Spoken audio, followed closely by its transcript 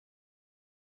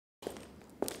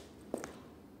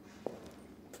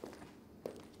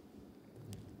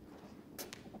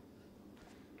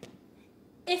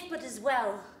If but as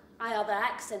well I other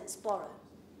accents borrow,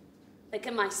 that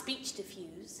can my speech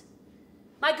diffuse,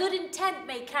 my good intent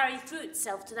may carry through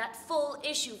itself to that full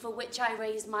issue for which I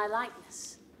raised my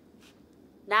likeness.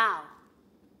 Now,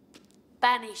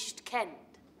 banished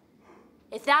Kent,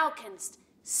 if thou canst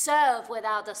serve where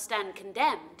thou dost stand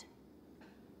condemned,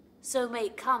 so may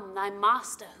come thy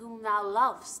master whom thou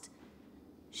lovest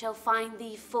shall find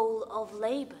thee full of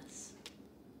labours.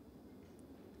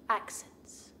 Accents.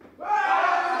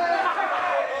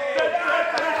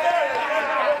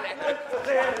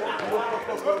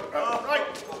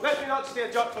 Right, let me not stay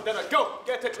a jot for dinner. Go,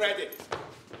 get it ready.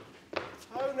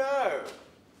 How now?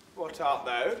 What art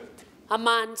thou? A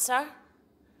man, sir.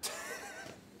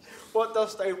 What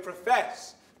dost thou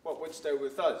profess? What wouldst thou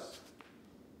with us?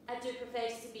 I do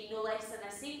profess to be no less than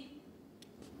a seam.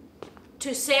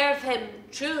 To serve him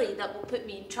truly that will put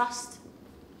me in trust.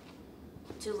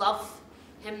 To love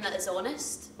him that is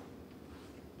honest.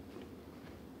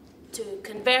 To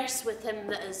converse with him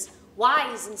that is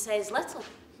wise and says little.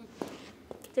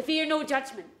 To fear no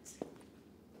judgment.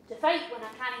 To fight when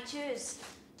I can't choose.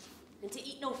 And to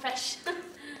eat no fish.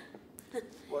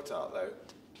 What art thou?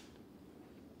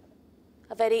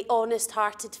 A very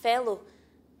honest-hearted fellow,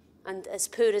 and as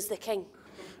poor as the king.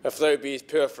 If thou be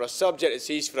poor for a subject as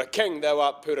he's for a king, thou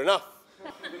art poor enough.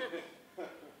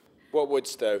 What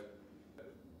wouldst thou?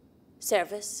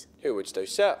 Service. Who wouldst thou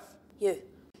serve? You.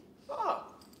 Ah,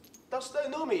 dost thou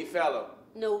know me, fellow?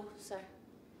 No, sir.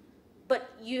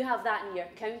 But you have that in your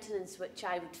countenance which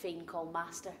I would fain call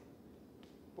master.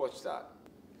 What's that?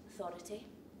 Authority.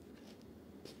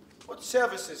 What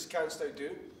services canst thou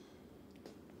do?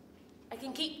 I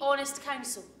can keep honest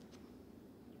counsel.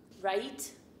 Ride.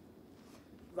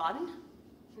 Run.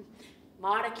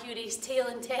 Mar a curious tale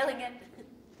in telling it.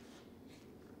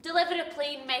 Deliver a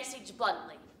plain message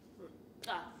bluntly.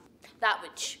 That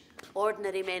which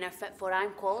ordinary men are fit for,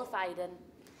 I'm qualified in.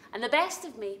 And the best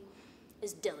of me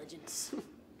is diligence.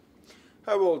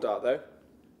 How old art thou?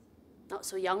 Not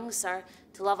so young, sir,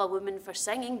 to love a woman for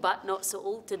singing, but not so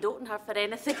old to dote on her for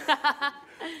anything.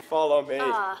 Follow me.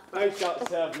 Thou shalt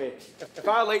serve me. If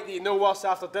I like thee no worse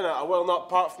after dinner, I will not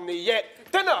part from thee yet.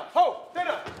 Dinner! Ho!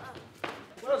 Dinner!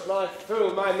 Where's my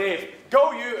fool, my knave?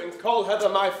 Go you and call hither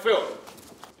my fool.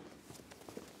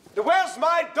 Where's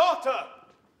my daughter?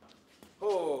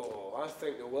 Oh, I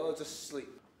think the world's asleep.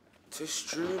 'Tis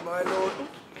true, my lord.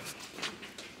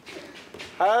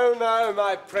 How now,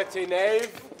 my pretty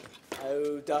knave?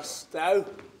 How dost thou?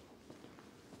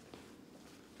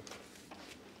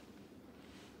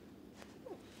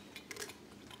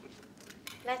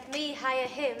 Let me hire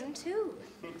him too.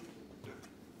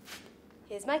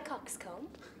 Here's my coxcomb.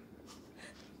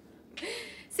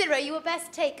 Sirrah, you will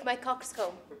best take my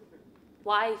coxcomb.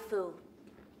 Why, fool?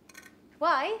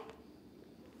 Why?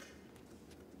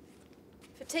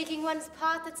 For taking one's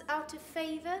part that's out of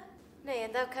favour? Nay,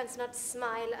 and thou canst not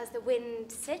smile as the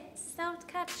wind sits, thou'lt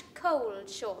catch cold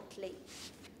shortly.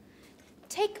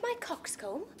 Take my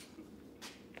coxcomb?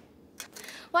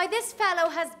 Why, this fellow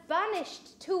has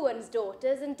banished Tuan's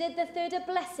daughters and did the third a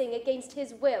blessing against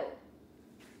his will.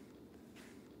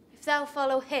 If thou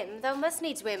follow him, thou must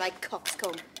needs wear my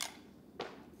coxcomb.